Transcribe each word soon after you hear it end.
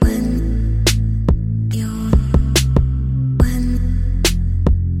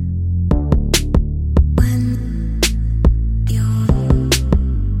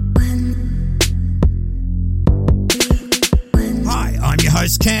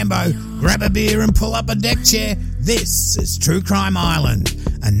Sambo, grab a beer and pull up a deck chair. This is True Crime Island,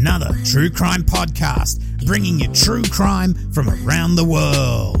 another true crime podcast, bringing you true crime from around the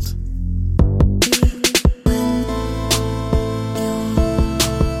world.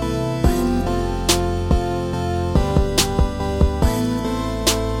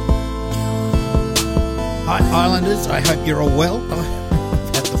 Hi Islanders, I hope you're all well.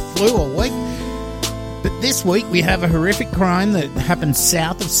 I've had the flu all week. But this week we have a horrific crime that happened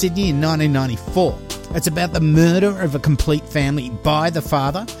south of Sydney in 1994. It's about the murder of a complete family by the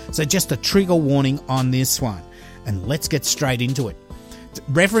father. So just a trigger warning on this one. And let's get straight into it.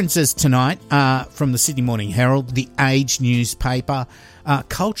 References tonight are from the Sydney Morning Herald, the Age newspaper,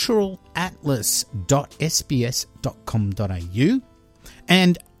 culturalatlas.sbs.com.au,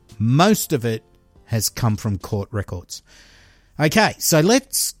 and most of it has come from court records. Okay, so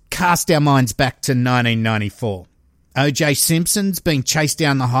let's cast our minds back to 1994. O.J. Simpson's being chased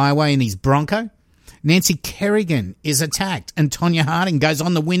down the highway in his Bronco. Nancy Kerrigan is attacked and Tonya Harding goes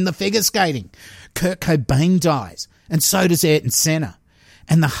on to win the figure skating. Kurt Cobain dies and so does Ayrton Senna.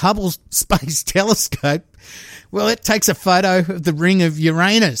 And the Hubble Space Telescope, well, it takes a photo of the ring of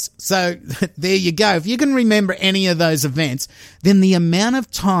Uranus. So there you go. If you can remember any of those events, then the amount of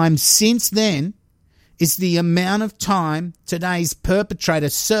time since then is the amount of time today's perpetrator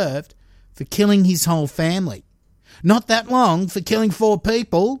served for killing his whole family. Not that long for killing 4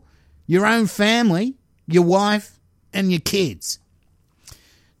 people, your own family, your wife, and your kids.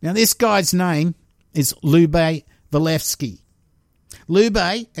 Now, this guy's name is Ljube Velevski.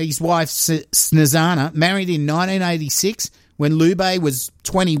 Ljube, his wife Snezana, married in 1986 when Ljube was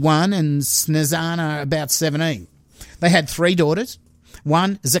 21 and Snezana about 17. They had 3 daughters.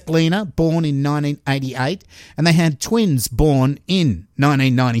 One, Zeklina, born in 1988, and they had twins born in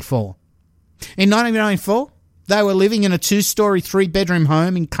 1994. In 1994, they were living in a 2-story, 3-bedroom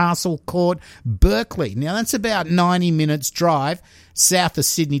home in Castle Court, Berkeley. Now, that's about 90 minutes drive south of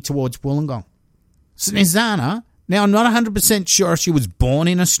Sydney towards Wollongong. Snezana, now I'm not 100% sure she was born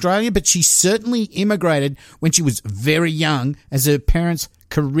in Australia, but she certainly immigrated when she was very young, as her parents,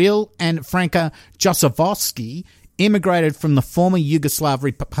 Kirill and Franka Josifovsky, immigrated from the former Yugoslav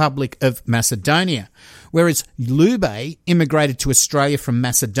Republic of Macedonia, whereas Ljube immigrated to Australia from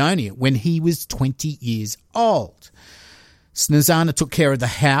Macedonia when he was 20 years old. Snezana took care of the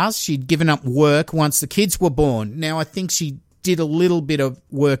house. She'd given up work once the kids were born. Now, I think she did a little bit of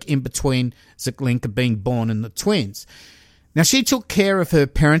work in between Zeklinka being born and the twins. Now, she took care of her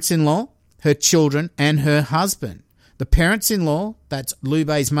parents-in-law, her children, and her husband. The parents-in-law, that's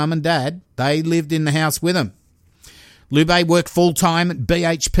Ljube's mum and dad, they lived in the house with them. Ljube worked full-time at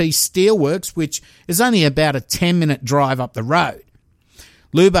BHP Steelworks, which is only about a 10-minute drive up the road.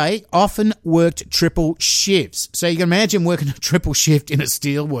 Ljube often worked triple shifts. So you can imagine working a triple shift in a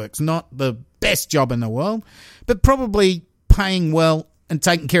steelworks. Not the best job in the world, but probably paying well and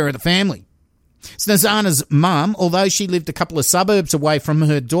taking care of the family. Snezana's mum, although she lived a couple of suburbs away from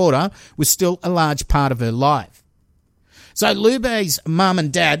her daughter, was still a large part of her life. So Ljube's mum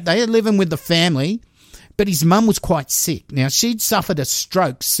and dad, they are living with the family, but his mum was quite sick. Now, she'd suffered a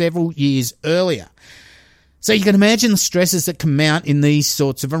stroke several years earlier. So you can imagine the stresses that can mount in these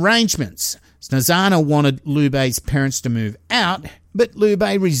sorts of arrangements. Snezana wanted Ljube's parents to move out, but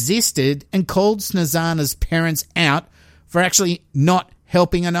Ljube resisted and called Snezana's parents out for actually not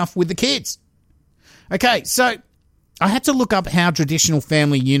helping enough with the kids. Okay, so I had to look up how traditional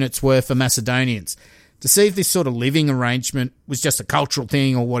family units were for Macedonians to see if this sort of living arrangement was just a cultural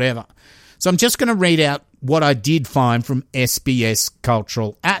thing or whatever. So I'm just going to read out what I did find from SBS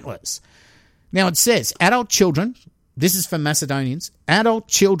Cultural Atlas. Now it says, adult children, this is for Macedonians, adult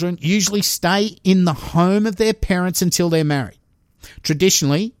children usually stay in the home of their parents until they're married.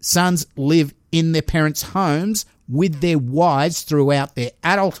 Traditionally, sons live in their parents' homes with their wives throughout their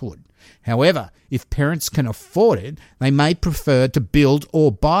adulthood. However, if parents can afford it, they may prefer to build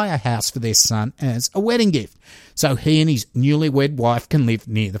or buy a house for their son as a wedding gift, so he and his newlywed wife can live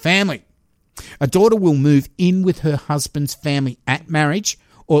near the family. A daughter will move in with her husband's family at marriage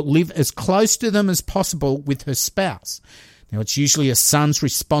or live as close to them as possible with her spouse. Now, it's usually a son's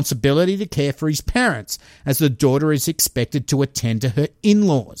responsibility to care for his parents, as the daughter is expected to attend to her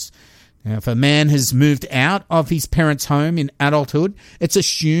in-laws. Now, if a man has moved out of his parents' home in adulthood, it's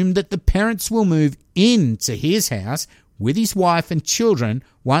assumed that the parents will move into his house with his wife and children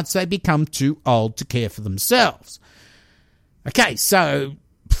once they become too old to care for themselves. Okay, so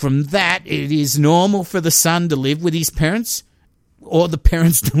from that, it is normal for the son to live with his parents, or the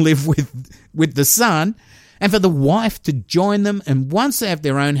parents to live with the son, and for the wife to join them, and once they have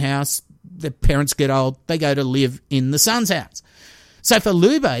their own house, the parents get old, they go to live in the son's house. So for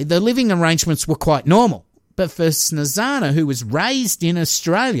Ljube, the living arrangements were quite normal. But for Snezana, who was raised in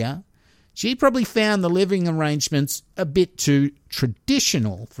Australia, she probably found the living arrangements a bit too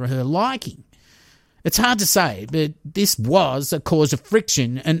traditional for her liking. It's hard to say, but this was a cause of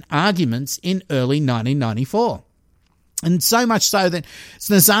friction and arguments in early 1994. And so much so that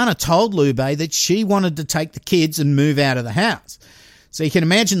Snezana told Ljube that she wanted to take the kids and move out of the house. So you can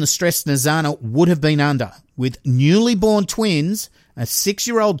imagine the stress Snezana would have been under, with newly born twins, a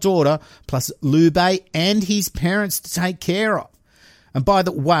 6-year-old daughter, plus Ljube and his parents to take care of. And by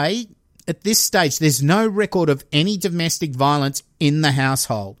the way, at this stage, there's no record of any domestic violence in the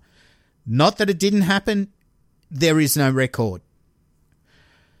household. Not that it didn't happen, there is no record.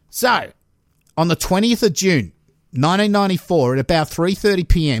 So, on the 20th of June, 1994, at about 3:30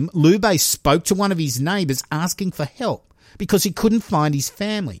 p.m, Ljube spoke to one of his neighbours asking for help because he couldn't find his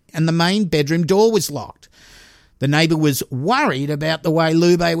family and the main bedroom door was locked. The neighbour was worried about the way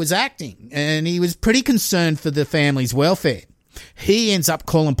Ljube was acting and he was pretty concerned for the family's welfare. He ends up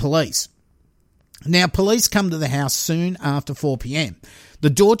calling police. Now, police come to the house soon after 4 p.m. The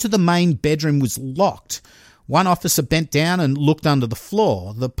door to the main bedroom was locked. One officer bent down and looked under the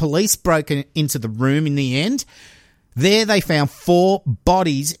floor. The police broke into the room in the end. There they found 4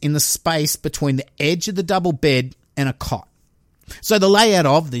 bodies in the space between the edge of the double bed and a cot. So the layout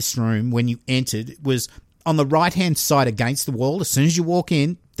of this room when you entered was on the right-hand side against the wall. As soon as you walk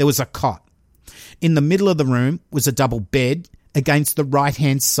in, there was a cot. In the middle of the room was a double bed against the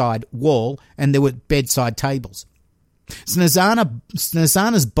right-hand side wall, and there were bedside tables.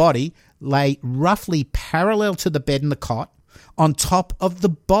 Snezana's body lay roughly parallel to the bed and the cot on top of the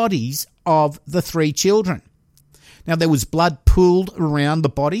bodies of the 3 children. Now, there was blood pooled around the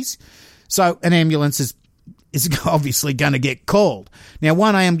bodies, so an ambulance is obviously going to get called. Now,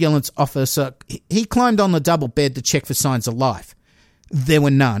 one ambulance officer, he climbed on the double bed to check for signs of life. There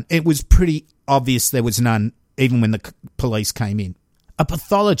were none. It was pretty obvious there was none, even when the police came in. A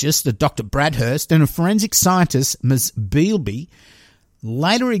pathologist, a Dr. Bradhurst, and a forensic scientist, Ms. Beelby,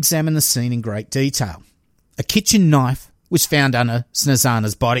 later examined the scene in great detail. A kitchen knife was found under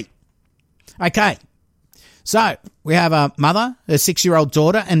Snezana's body. Okay, so we have a mother, her 6-year-old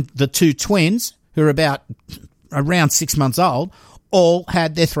daughter, and the 2 twins, who are around 6 months old, all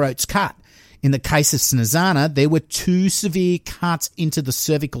had their throats cut. In the case of Snezana, there were 2 severe cuts into the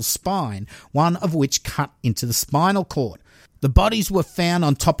cervical spine, one of which cut into the spinal cord. The bodies were found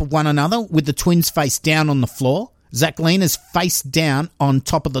on top of one another, with the twins face down on the floor. Zachlina's face down on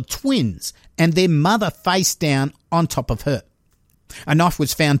top of the twins, and their mother face down on top of her. A knife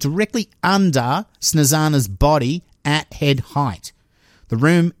was found directly under Snezana's body at head height. The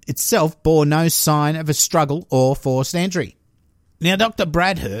room itself bore no sign of a struggle or forced entry. Now, Dr.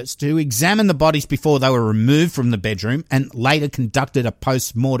 Bradhurst, who examined the bodies before they were removed from the bedroom and later conducted a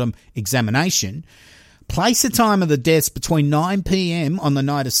post-mortem examination, placed the time of the deaths between 9 p.m. on the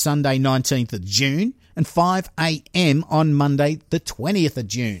night of Sunday 19th of June and 5 a.m. on Monday the 20th of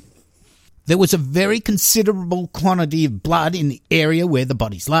June. There was a very considerable quantity of blood in the area where the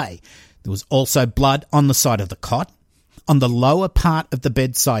bodies lay. There was also blood on the side of the cot, on the lower part of the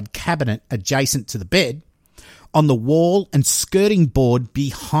bedside cabinet adjacent to the bed, on the wall and skirting board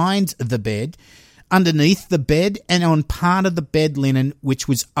behind the bed, underneath the bed, and on part of the bed linen which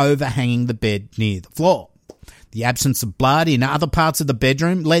was overhanging the bed near the floor. The absence of blood in other parts of the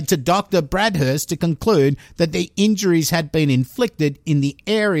bedroom led to Dr. Bradhurst to conclude that the injuries had been inflicted in the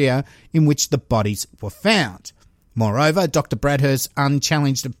area in which the bodies were found. Moreover, Dr. Bradhurst's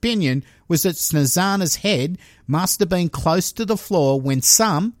unchallenged opinion was that Snezana's head must have been close to the floor when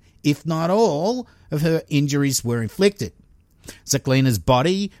some, if not all, of her injuries were inflicted. Zachlina's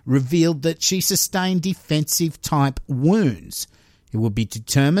body revealed that she sustained defensive-type wounds. It will be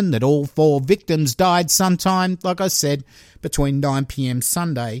determined that all 4 victims died sometime, like I said, between 9 p.m.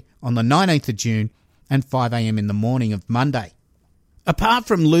 Sunday on the 19th of June and 5 a.m. in the morning of Monday. Apart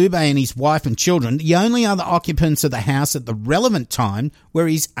from Ljube and his wife and children, the only other occupants of the house at the relevant time were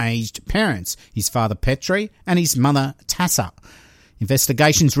his aged parents, his father Petri and his mother Tassa.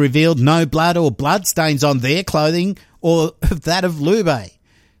 Investigations revealed no blood or bloodstains on their clothing or that of Ljube.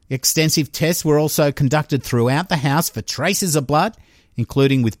 Extensive tests were also conducted throughout the house for traces of blood,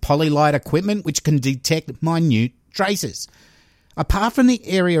 including with polylight equipment which can detect minute traces. Apart from the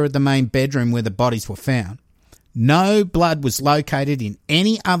area of the main bedroom where the bodies were found, no blood was located in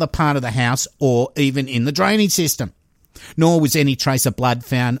any other part of the house or even in the drainage system. Nor was any trace of blood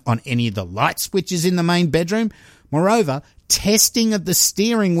found on any of the light switches in the main bedroom. Moreover, testing of the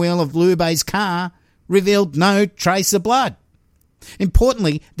steering wheel of Ljube's car revealed no trace of blood.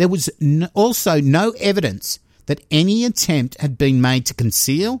 Importantly, there was also no evidence that any attempt had been made to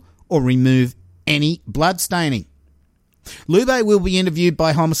conceal or remove any bloodstaining. Ljube will be interviewed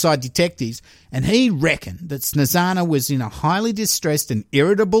by homicide detectives, and he reckoned that Snezana was in a highly distressed and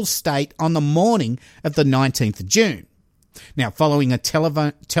irritable state on the morning of the 19th of June. Now, following a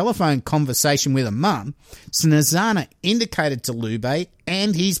telephone conversation with her mum, Snezana indicated to Ljube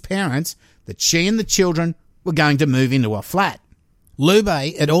and his parents that she and the children were going to move into a flat.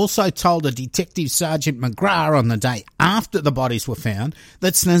 Ljube had also told a Detective Sergeant McGrath on the day after the bodies were found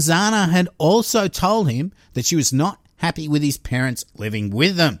that Snezana had also told him that she was not happy with his parents living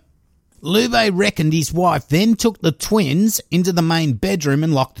with them. Ljube reckoned his wife then took the twins into the main bedroom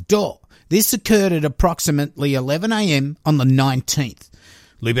and locked the door. This occurred at approximately 11 a.m. on the 19th.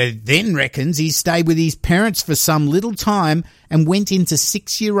 Ljube then reckons he stayed with his parents for some little time and went into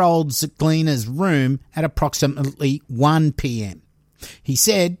 6-year-old Zachlina's room at approximately 1 p.m. He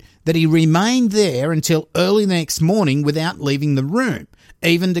said that he remained there until early the next morning without leaving the room,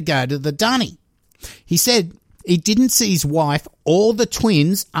 even to go to the dunny. He said he didn't see his wife or the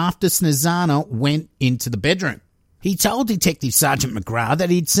twins after Snezana went into the bedroom. He told Detective Sergeant McGrath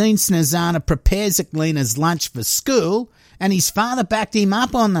that he'd seen Snezana prepare Zachlina's lunch for school, and his father backed him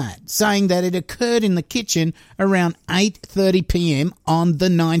up on that, saying that it occurred in the kitchen around 8:30 p.m. on the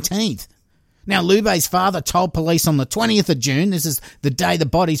 19th. Now, Ljube's father told police on the 20th of June, this is the day the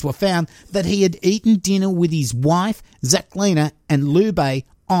bodies were found, that he had eaten dinner with his wife, Zachlina, and Ljube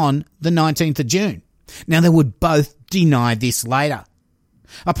on the 19th of June. Now, they would both deny this later.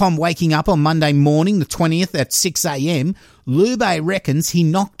 Upon waking up on Monday morning, the 20th at 6 a.m, Ljube reckons he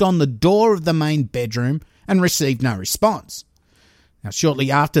knocked on the door of the main bedroom and received no response. Now, shortly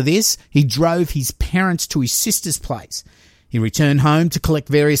after this, he drove his parents to his sister's place. He returned home to collect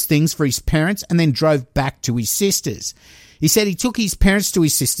various things for his parents and then drove back to his sister's. He said he took his parents to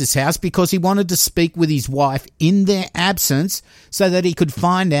his sister's house because he wanted to speak with his wife in their absence so that he could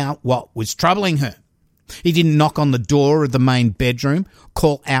find out what was troubling her. He didn't knock on the door of the main bedroom,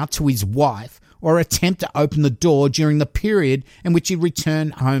 call out to his wife, or attempt to open the door during the period in which he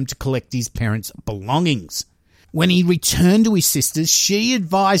returned home to collect his parents' belongings. When he returned to his sister's, she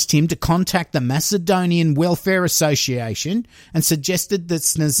advised him to contact the Macedonian Welfare Association and suggested that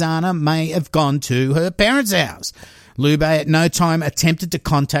Snezana may have gone to her parents' house. Ljube at no time attempted to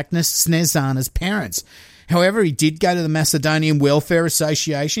contact Snezana's parents. However, he did go to the Macedonian Welfare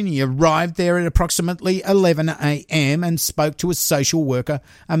Association. He arrived there at approximately 11 a.m. and spoke to a social worker,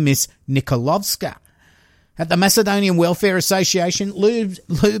 a Miss Nikolovska. At the Macedonian Welfare Association,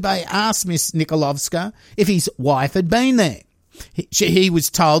 Ljube asked Miss Nikolovska if his wife had been there. He was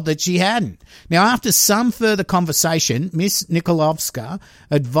told that she hadn't. Now, after some further conversation, Miss Nikolovska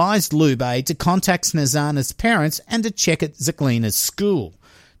advised Ljube to contact Snezana's parents and to check at Zachlina's school.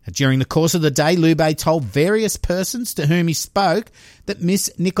 During the course of the day, Ljube told various persons to whom he spoke that Miss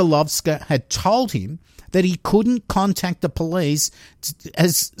Nikolovska had told him that he couldn't contact the police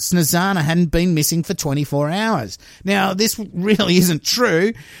as Snezana hadn't been missing for 24 hours. Now, this really isn't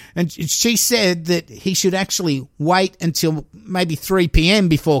true, and she said that he should actually wait until maybe 3 p.m.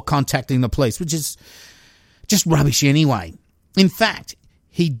 before contacting the police, which is just rubbish anyway. In fact,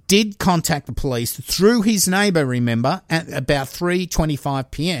 he did contact the police through his neighbour, remember, at about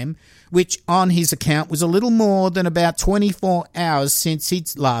 3:25 p.m, which on his account was a little more than about 24 hours since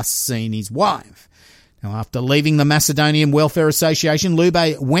he'd last seen his wife. Now, after leaving the Macedonian Welfare Association,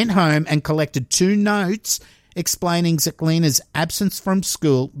 Ljube went home and collected 2 notes explaining Zachlina's absence from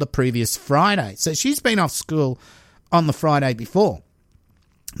school the previous Friday. So she's been off school on the Friday before.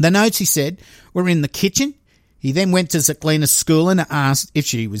 The notes, he said, were in the kitchen. He then went to Zachlina's school and asked if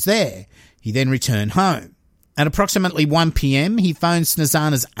she was there. He then returned home. At approximately 1 p.m, he phoned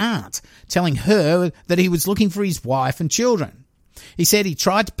Snezana's aunt, telling her that he was looking for his wife and children. He said he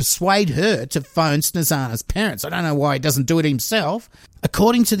tried to persuade her to phone Snezana's parents. I don't know why he doesn't do it himself.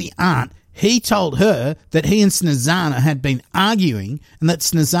 According to the aunt, he told her that he and Snezana had been arguing and that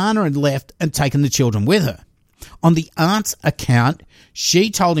Snezana had left and taken the children with her. On the aunt's account, she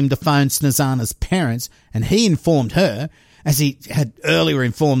told him to phone Snezana's parents, and he informed her, as he had earlier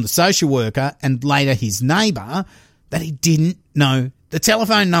informed the social worker and later his neighbour, that he didn't know the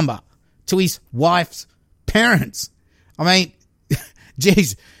telephone number to his wife's parents. I mean,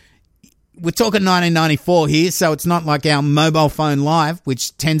 geez, we're talking 1994 here, so it's not like our mobile phone live,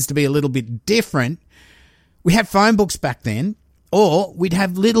 which tends to be a little bit different. We had phone books back then. Or we'd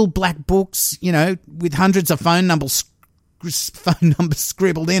have little black books, with hundreds of phone numbers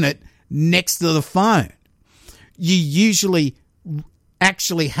scribbled in it next to the phone. You usually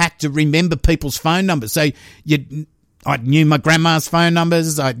actually had to remember people's phone numbers. So you'd I knew my grandma's phone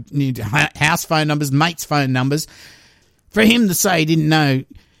numbers, I knew house phone numbers, mates' phone numbers. For him to say he didn't know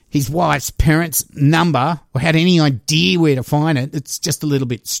his wife's parents' number or had any idea where to find it, it's just a little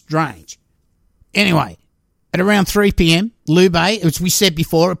bit strange. Anyway, at around 3 p.m, Ljube, as we said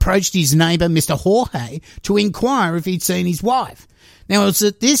before, approached his neighbour, Mr. Jorge, to inquire if he'd seen his wife. Now, it was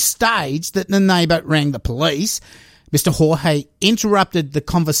at this stage that the neighbour rang the police. Mr. Jorge interrupted the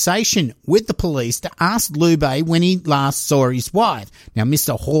conversation with the police to ask Ljube when he last saw his wife. Now,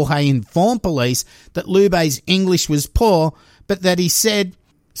 Mr. Jorge informed police that Ljube's English was poor, but that he said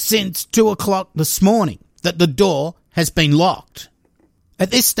since 2 o'clock this morning that the door has been locked.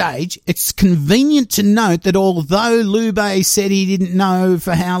 At this stage, it's convenient to note that although Ljube said he didn't know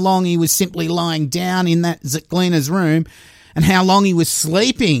for how long he was simply lying down in that Zeklina's room and how long he was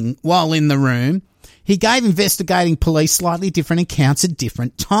sleeping while in the room, he gave investigating police slightly different accounts at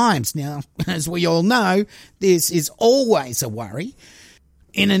different times. Now, as we all know, this is always a worry.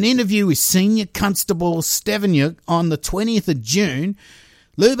 In an interview with Senior Constable Stevenyuk on the 20th of June,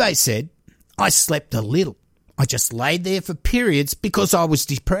 Ljube said, "I slept a little. I just laid there for periods because I was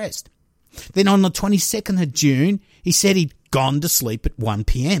depressed." Then on the 22nd of June, he said he'd gone to sleep at 1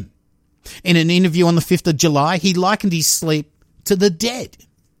 p.m. In an interview on the 5th of July, he likened his sleep to the dead.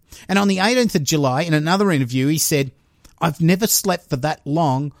 And on the 18th of July, in another interview, he said, "I've never slept for that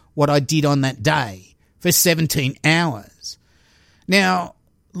long what I did on that day, for 17 hours. Now,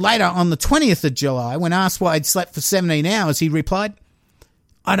 later on the 20th of July, when asked why he'd slept for 17 hours, he replied,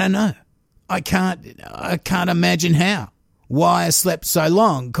 "I don't know. I can't imagine how. Why I slept so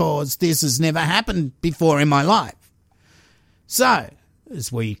long, 'cause this has never happened before in my life." So,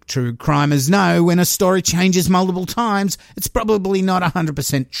 as we true crimers know, when a story changes multiple times, it's probably not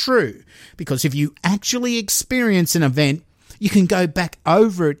 100% true, because if you actually experience an event, you can go back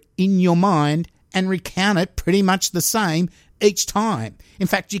over it in your mind and recount it pretty much the same each time. In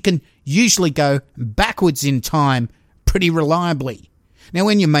fact, you can usually go backwards in time pretty reliably. Now,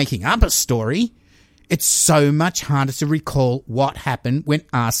 when you're making up a story, it's so much harder to recall what happened when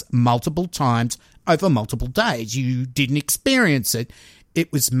asked multiple times over multiple days. You didn't experience it.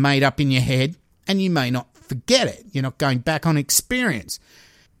 It was made up in your head, and you may not forget it. You're not going back on experience.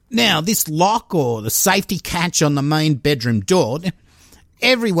 Now, this lock or the safety catch on the main bedroom door,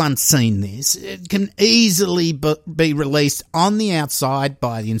 everyone's seen this. It can easily be released on the outside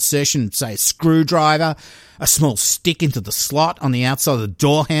by the insertion of, say, a screwdriver, a small stick into the slot on the outside of the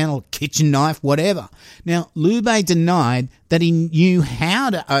door handle, a kitchen knife, whatever. Now, Ljube denied that he knew how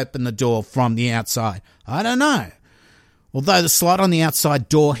to open the door from the outside. I don't know. Although the slot on the outside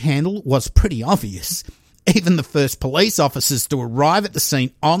door handle was pretty obvious, even the first police officers to arrive at the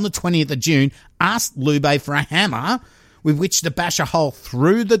scene on the 20th of June asked Ljube for a hammer with which to bash a hole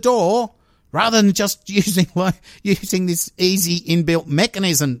through the door rather than just using this easy inbuilt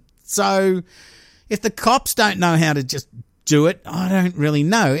mechanism. So if the cops don't know how to just do it, I don't really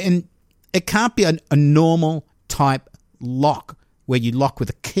know. And it can't be a normal type lock where you lock with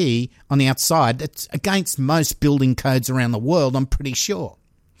a key on the outside. That's against most building codes around the world, I'm pretty sure.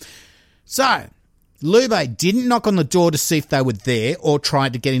 So Ljube didn't knock on the door to see if they were there or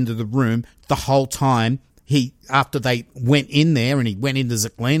tried to get into the room the whole time after they went in there and he went into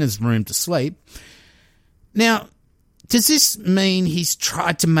Zeklina's room to sleep. Now, does this mean he's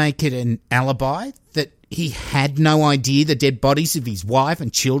tried to make it an alibi, that he had no idea the dead bodies of his wife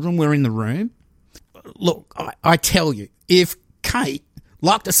and children were in the room? Look, I tell you, if Kate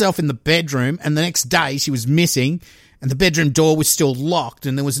locked herself in the bedroom and the next day she was missing and the bedroom door was still locked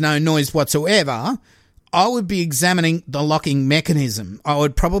and there was no noise whatsoever, I would be examining the locking mechanism. I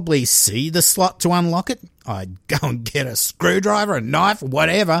would probably see the slot to unlock it. I'd go and get a screwdriver, a knife,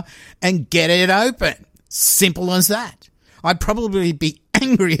 whatever, and get it open. Simple as that. I'd probably be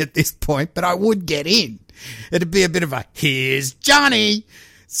angry at this point, but I would get in. It'd be a bit of a, "Here's Johnny."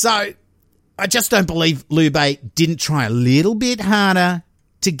 So I just don't believe Ljube didn't try a little bit harder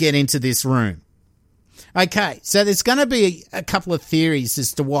to get into this room. Okay, so there's going to be a couple of theories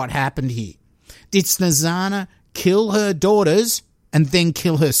as to what happened here. Did Snezana kill her daughters and then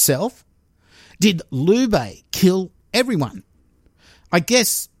kill herself? Did Ljube kill everyone? I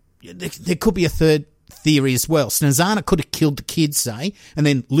guess there could be a third theory as well. Snezana could have killed the kids, say, and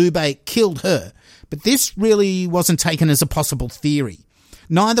then Ljube killed her. But this really wasn't taken as a possible theory.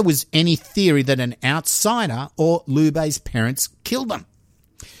 Neither was any theory that an outsider or Ljube's parents killed them.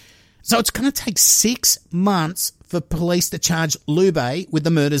 So it's going to take 6 months for police to charge Ljube with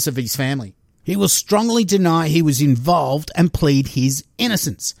the murders of his family. He will strongly deny he was involved and plead his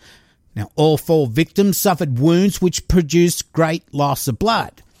innocence. Now, all 4 victims suffered wounds which produced great loss of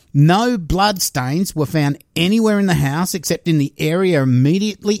blood. No blood stains were found anywhere in the house except in the area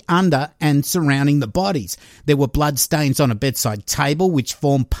immediately under and surrounding the bodies. There were blood stains on a bedside table which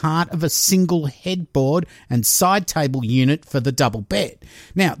formed part of a single headboard and side table unit for the double bed.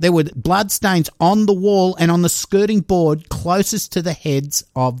 Now, there were blood stains on the wall and on the skirting board closest to the heads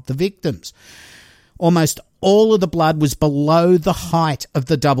of the victims. Almost all of the blood was below the height of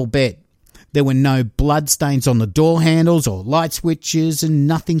the double bed. There were no blood stains on the door handles or light switches, and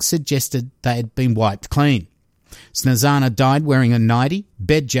nothing suggested they had been wiped clean. Snezana died wearing a nightie,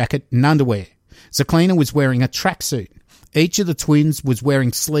 bed jacket and underwear. Zaklina was wearing a tracksuit. Each of the twins was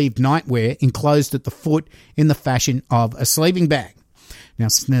wearing sleeved nightwear enclosed at the foot in the fashion of a sleeping bag. Now,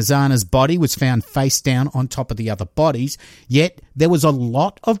 Snezana's body was found face down on top of the other bodies, yet there was a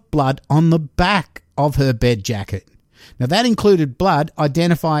lot of blood on the back of her bed jacket. Now, that included blood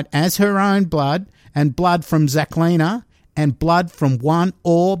identified as her own blood and blood from Zaklina and blood from one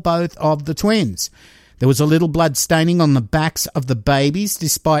or both of the twins. There was a little blood staining on the backs of the babies,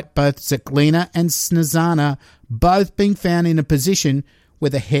 despite both Zaklina and Snezana both being found in a position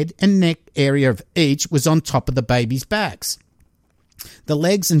where the head and neck area of each was on top of the babies' backs. The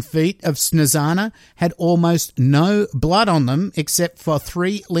legs and feet of Snezana had almost no blood on them except for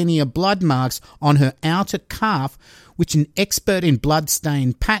 3 linear blood marks on her outer calf, which an expert in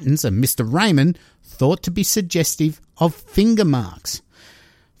blood-stained patterns, a Mr. Raymond, thought to be suggestive of finger marks.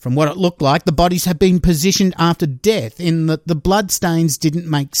 From what it looked like, the bodies had been positioned after death in that the blood stains didn't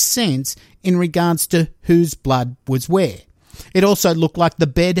make sense in regards to whose blood was where. It also looked like the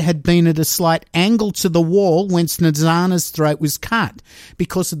bed had been at a slight angle to the wall when Snezana's throat was cut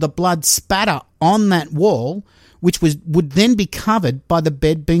because of the blood spatter on that wall, which would then be covered by the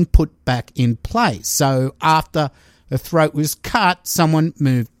bed being put back in place. So after the throat was cut, someone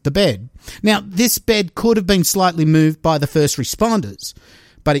moved the bed. Now, this bed could have been slightly moved by the first responders,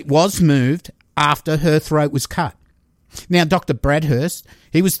 but it was moved after her throat was cut. Now, Dr. Bradhurst,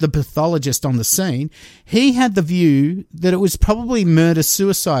 he was the pathologist on the scene. He had the view that it was probably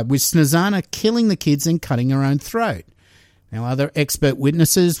murder-suicide, with Snezana killing the kids and cutting her own throat. Now, other expert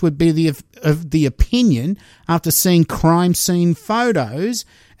witnesses would be of the opinion, after seeing crime scene photos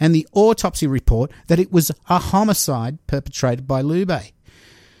and the autopsy report, that it was a homicide perpetrated by Ljube.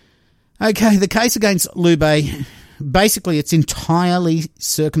 Okay, the case against Ljube, basically it's entirely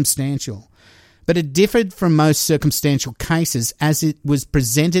circumstantial. But it differed from most circumstantial cases as it was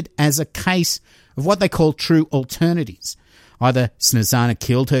presented as a case of what they call true alternatives. Either Snezana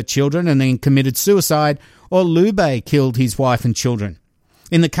killed her children and then committed suicide, or Ljube killed his wife and children.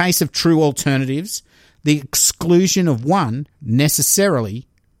 In the case of true alternatives, the exclusion of one necessarily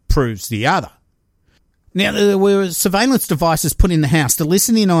proves the other. Now, there were surveillance devices put in the house to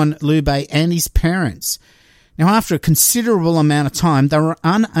listen in on Ljube and his parents. Now, after a considerable amount of time, they were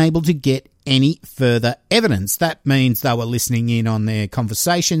unable to get any further evidence. That means they were listening in on their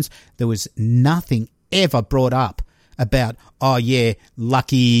conversations. There was nothing ever brought up about, oh yeah,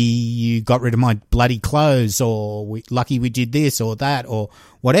 lucky you got rid of my bloody clothes, or lucky we did this or that or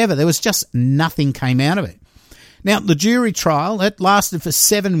whatever. There was just nothing came out of it. Now, the jury trial, it lasted for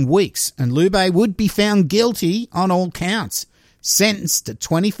 7 weeks, and Ljube would be found guilty on all counts, sentenced to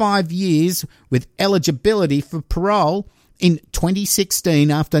 25 years with eligibility for parole in 2016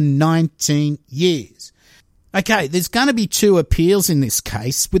 after 19 years. Okay, there's going to be 2 appeals in this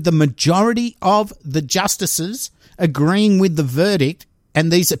case, with the majority of the justices agreeing with the verdict,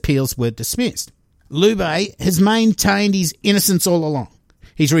 and these appeals were dismissed. Ljube has maintained his innocence all along.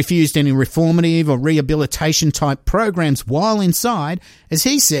 He's refused any reformative or rehabilitation type programs while inside. As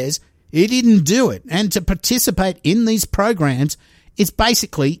he says, he didn't do it, and to participate in these programs is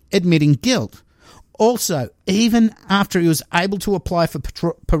basically admitting guilt. Also, even after he was able to apply for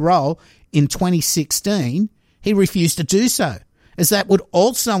parole in 2016, he refused to do so, as that would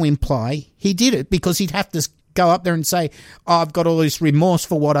also imply he did it because he'd have to go up there and say, oh, I've got all this remorse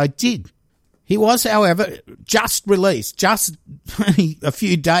for what I did. He was, however, just released just a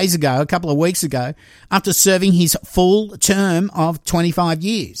few days ago, a couple of weeks ago, after serving his full term of 25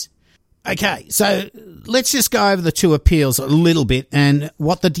 years. Okay, so let's just go over the 2 appeals a little bit and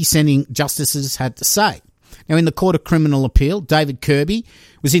what the dissenting justices had to say. Now, in the Court of Criminal Appeal, David Kirby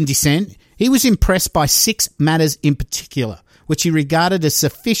was in dissent. He was impressed by 6 matters in particular, which he regarded as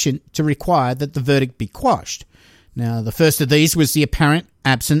sufficient to require that the verdict be quashed. Now, the first of these was the apparent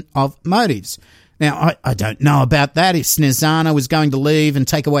absence of motives. Now, I don't know about that. If Snezana was going to leave and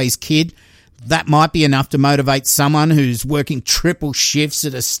take away his kid, that might be enough to motivate someone who's working triple shifts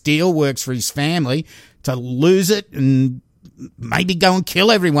at a steelworks for his family to lose it and maybe go and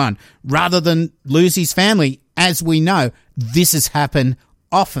kill everyone rather than lose his family. As we know, this has happened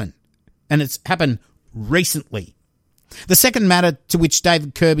often, and it's happened recently. The second matter to which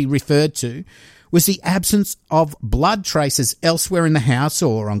David Kirby referred to was the absence of blood traces elsewhere in the house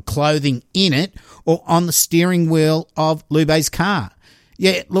or on clothing in it or on the steering wheel of Ljube's car.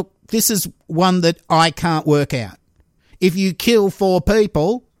 Yeah, look, this is one that I can't work out. If you kill 4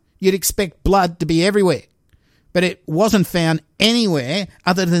 people, you'd expect blood to be everywhere. But it wasn't found anywhere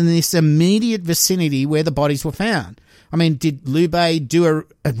other than this immediate vicinity where the bodies were found. I mean, did Ljube do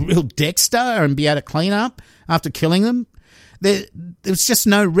a real Dexter and be able to clean up after killing them? There was just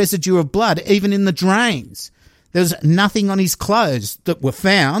no residue of blood, even in the drains. There was nothing on his clothes that were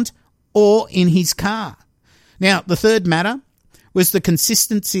found or in his car. Now, the third matter was the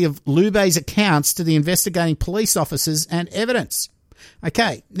consistency of Ljube's accounts to the investigating police officers and evidence.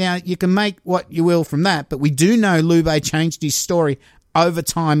 Okay, now you can make what you will from that, but we do know Ljube changed his story over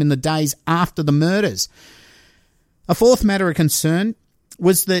time in the days after the murders. A fourth matter of concern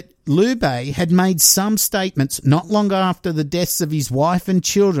was that Ljube had made some statements not long after the deaths of his wife and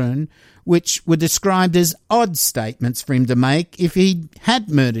children, which were described as odd statements for him to make if he had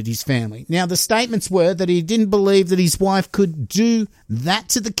murdered his family. Now, the statements were that he didn't believe that his wife could do that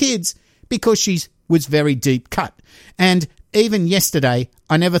to the kids because she was very deep cut. And even yesterday,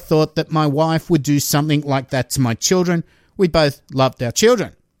 I never thought that my wife would do something like that to my children. We both loved our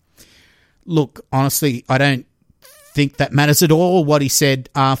children. Look, honestly, I don't think that matters at all, what he said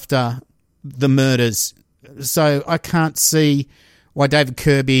after the murders. So I can't see why David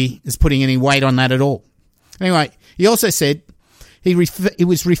Kirby is putting any weight on that at all. Anyway, he also said he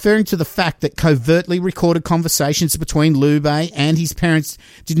was referring to the fact that covertly recorded conversations between Ljube and his parents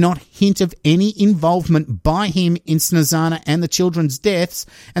did not hint of any involvement by him in Snezana and the children's deaths,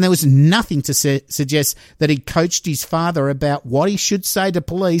 and there was nothing to suggest that he coached his father about what he should say to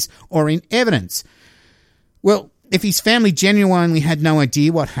police or in evidence. Well, if his family genuinely had no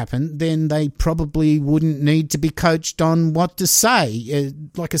idea what happened, then they probably wouldn't need to be coached on what to say.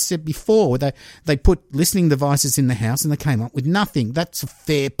 Like I said before, they put listening devices in the house and they came up with nothing. That's a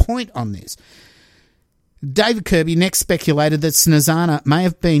fair point on this. David Kirby next speculated that Snezana may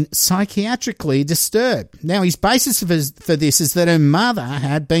have been psychiatrically disturbed. Now, his basis for this is that her mother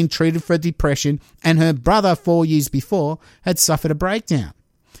had been treated for depression and her brother 4 years before had suffered a breakdown.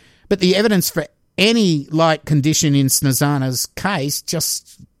 But the evidence for any like condition in Snezana's case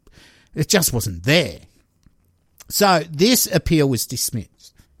just wasn't there. So this appeal was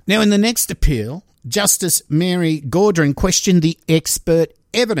dismissed. Now, in the next appeal, Justice Mary Gaudron questioned the expert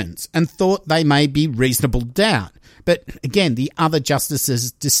evidence and thought they may be reasonable doubt. But again, the other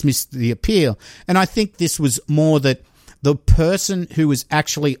justices dismissed the appeal. And I think this was more that the person who was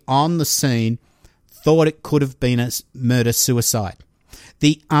actually on the scene thought it could have been a murder-suicide.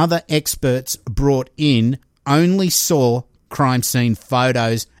 The other experts brought in only saw crime scene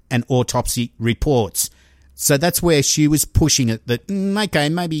photos and autopsy reports. So that's where she was pushing it that, okay,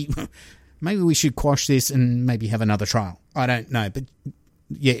 maybe we should quash this and maybe have another trial. I don't know. But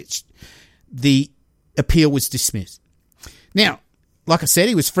yeah, the appeal was dismissed. Now, like I said,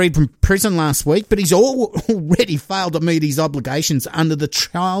 he was freed from prison last week, but he's already failed to meet his obligations under the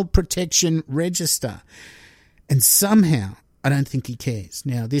Child Protection Register. And somehow, I don't think he cares.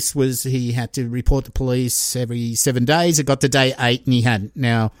 Now, he had to report to police every 7 days. It got to day 8 and he hadn't.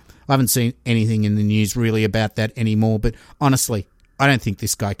 Now, I haven't seen anything in the news really about that anymore, but honestly, I don't think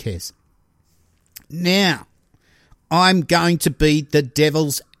this guy cares. Now, I'm going to be the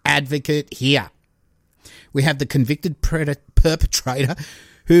devil's advocate here. We have the convicted perpetrator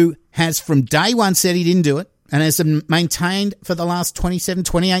who has from day one said he didn't do it and has maintained for the last 27,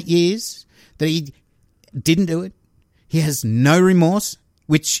 28 years that he didn't do it. He has no remorse,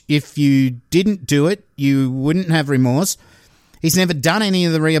 which if you didn't do it, you wouldn't have remorse. He's never done any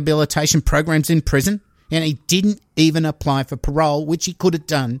of the rehabilitation programs in prison, and he didn't even apply for parole, which he could have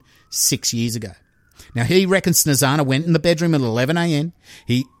done 6 years ago. Now, he reckons Snezana went in the bedroom at 11 a.m.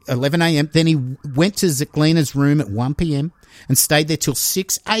 Then he went to Zeklina's room at 1 p.m. and stayed there till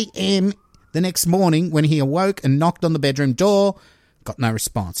 6 a.m. the next morning when he awoke and knocked on the bedroom door. Got no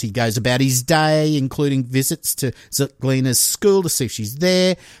response. He goes about his day, including visits to Zeklina's school to see if she's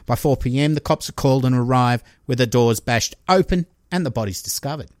there. By 4 p.m, the cops are called and arrive with the doors bashed open and the body's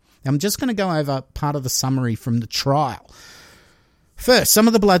discovered. Now, I'm just going to go over part of the summary from the trial. First, some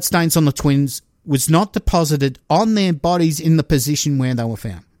of the bloodstains on the twins was not deposited on their bodies in the position where they were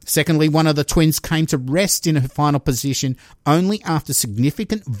found. Secondly, one of the twins came to rest in her final position only after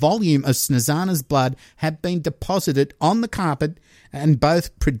significant volume of Snezana's blood had been deposited on the carpet and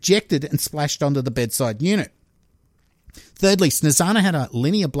both projected and splashed onto the bedside unit. Thirdly, Snezana had a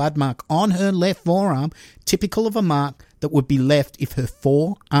linear blood mark on her left forearm, typical of a mark that would be left if her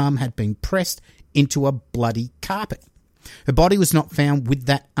forearm had been pressed into a bloody carpet. Her body was not found with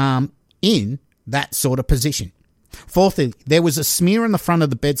that arm in that sort of position. Fourthly, there was a smear on the front of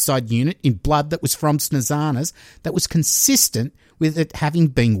the bedside unit in blood that was from Snezana's that was consistent with it having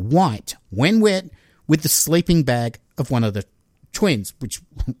been white when wet with the sleeping bag of one of the twins, which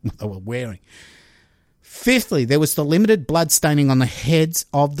they were wearing. Fifthly, there was the limited blood staining on the heads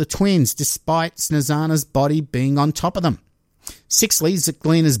of the twins, despite Snezana's body being on top of them. Sixthly,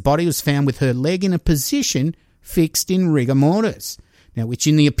 Zachlina's body was found with her leg in a position fixed in rigor mortis. Now, which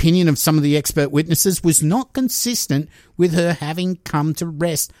in the opinion of some of the expert witnesses was not consistent with her having come to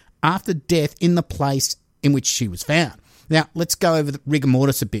rest after death in the place in which she was found. Now, let's go over the rigor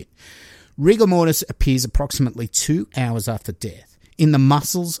mortis a bit. Rigor mortis appears approximately 2 hours after death. In the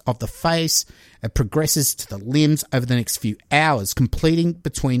muscles of the face, it progresses to the limbs over the next few hours, completing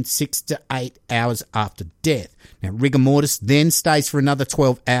between 6 to 8 hours after death. Now, rigor mortis then stays for another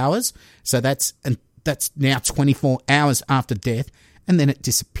 12 hours, so that's now 24 hours after death, and then it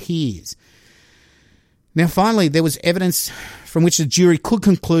disappears. Now, finally, there was evidence from which the jury could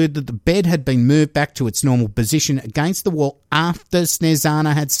conclude that the bed had been moved back to its normal position against the wall after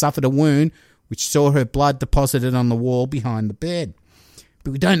Snezana had suffered a wound, which saw her blood deposited on the wall behind the bed.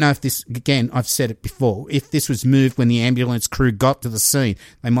 But we don't know if this, again, I've said it before, if this was moved when the ambulance crew got to the scene.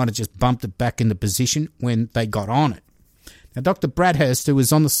 They might have just bumped it back into position when they got on it. Now, Dr. Bradhurst, who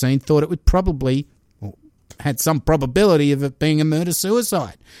was on the scene, thought it would probably, or had some probability of it being a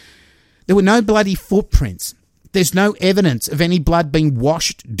murder-suicide. There were no bloody footprints. There's no evidence of any blood being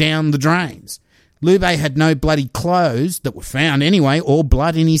washed down the drains. Ljube had no bloody clothes that were found anyway, or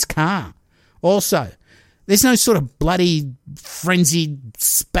blood in his car. Also, there's no sort of bloody frenzied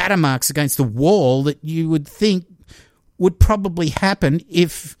spatter marks against the wall that you would think would probably happen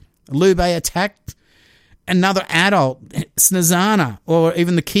if Ljube attacked another adult, Snezana, or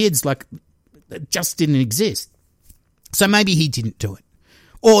even the kids, like, it just didn't exist. So maybe he didn't do it.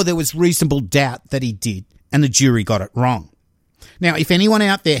 Or there was reasonable doubt that he did, and the jury got it wrong. Now, if anyone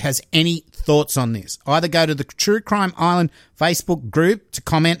out there has any thoughts on this, either go to the True Crime Island Facebook group to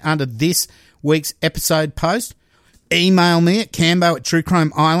comment under this week's episode post, email me at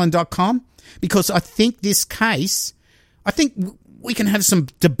cambo@truecrimeisland.com, because I think this case, I think we can have some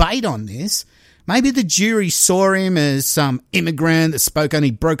debate on this. Maybe the jury saw him as some immigrant that spoke only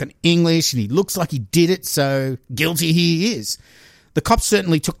broken English and he looks like he did it, so guilty he is. The cops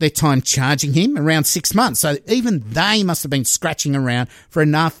certainly took their time charging him, around 6 months, so even they must have been scratching around for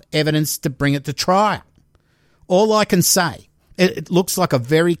enough evidence to bring it to trial. All I can say, it looks like a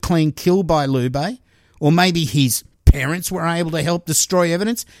very clean kill by Ljube, or maybe his parents were able to help destroy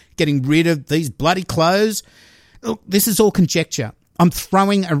evidence, getting rid of these bloody clothes. Look, this is all conjecture. I'm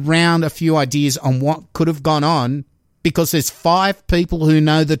throwing around a few ideas on what could have gone on because there's 5 people who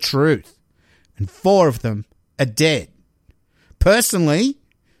know the truth, and 4 of them are dead. Personally,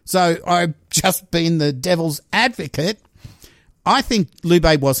 so I've just been the devil's advocate, I think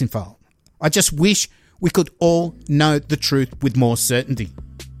Ljube was involved. I just wish we could all know the truth with more certainty.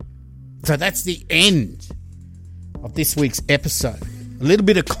 So that's the end of this week's episode. A little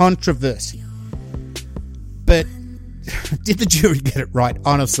bit of controversy. But did the jury get it right?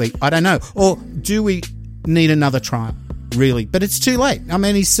 Honestly, I don't know. Or do we need another trial? Really? But it's too late. I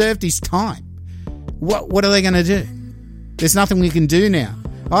mean, he served his time. What are they going to do? There's nothing we can do now.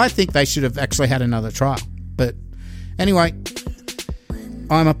 I think they should have actually had another trial. But anyway,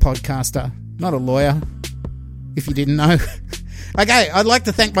 I'm a podcaster, not a lawyer, if you didn't know. Okay, I'd like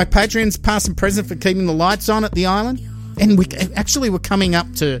to thank my patrons, past and present, for keeping the lights on at the island. And we're coming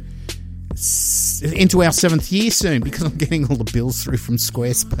up to into our 7th year soon, because I'm getting all the bills through from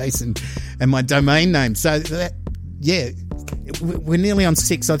Squarespace and my domain name. So, we're nearly on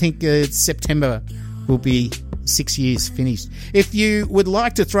 6. I think September will be 6 years finished. If you would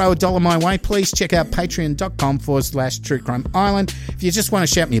like to throw $1 my way, please check out patreon.com/True Crime Island. If you just want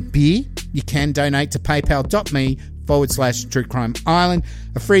to shout me a beer, you can donate to paypal.me/True Crime Island.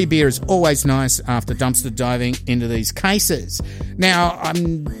 A free beer is always nice after dumpster diving into these cases. Now,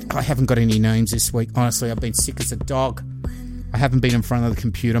 I haven't got any names this week. Honestly, I've been sick as a dog. I haven't been in front of the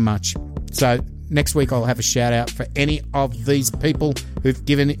computer much. So next week I'll have a shout out for any of these people who've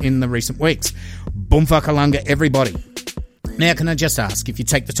given in the recent weeks. Boomfuckalunga, everybody. Now, can I just ask, if you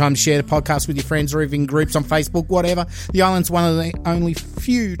take the time to share the podcast with your friends or even groups on Facebook, whatever, the Island's one of the only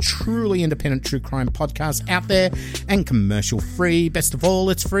few truly independent true crime podcasts out there, and commercial free. Best of all,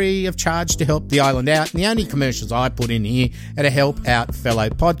 it's free of charge to help the Island out. And the only commercials I put in here are to help out fellow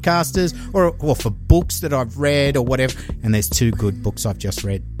podcasters or for books that I've read or whatever. And there's 2 good books I've just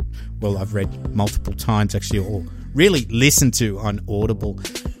read. Well, I've read multiple times, actually, or really listen to on Audible.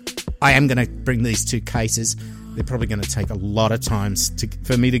 I am going to bring these two cases. They're probably going to take a lot of times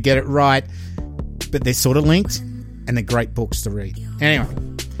for me to get it right, but they're sort of linked, and they're great books to read. Anyway,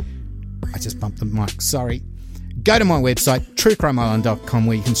 I just bumped the mic, sorry. Go to my website, truecrimeisland.com,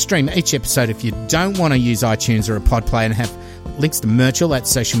 where you can stream each episode if you don't want to use iTunes or a pod player, and have links to merch. All that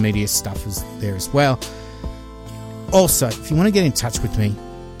social media stuff is there as well. Also, if you want to get in touch with me,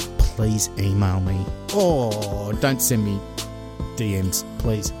 please email me. Or don't send me DMs,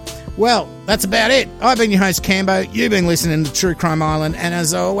 please. Well, that's about it. I've been your host, Cambo. You've been listening to True Crime Island. And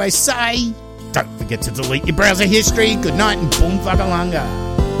as I always say, don't forget to delete your browser history. Good night and boom fuckalunga.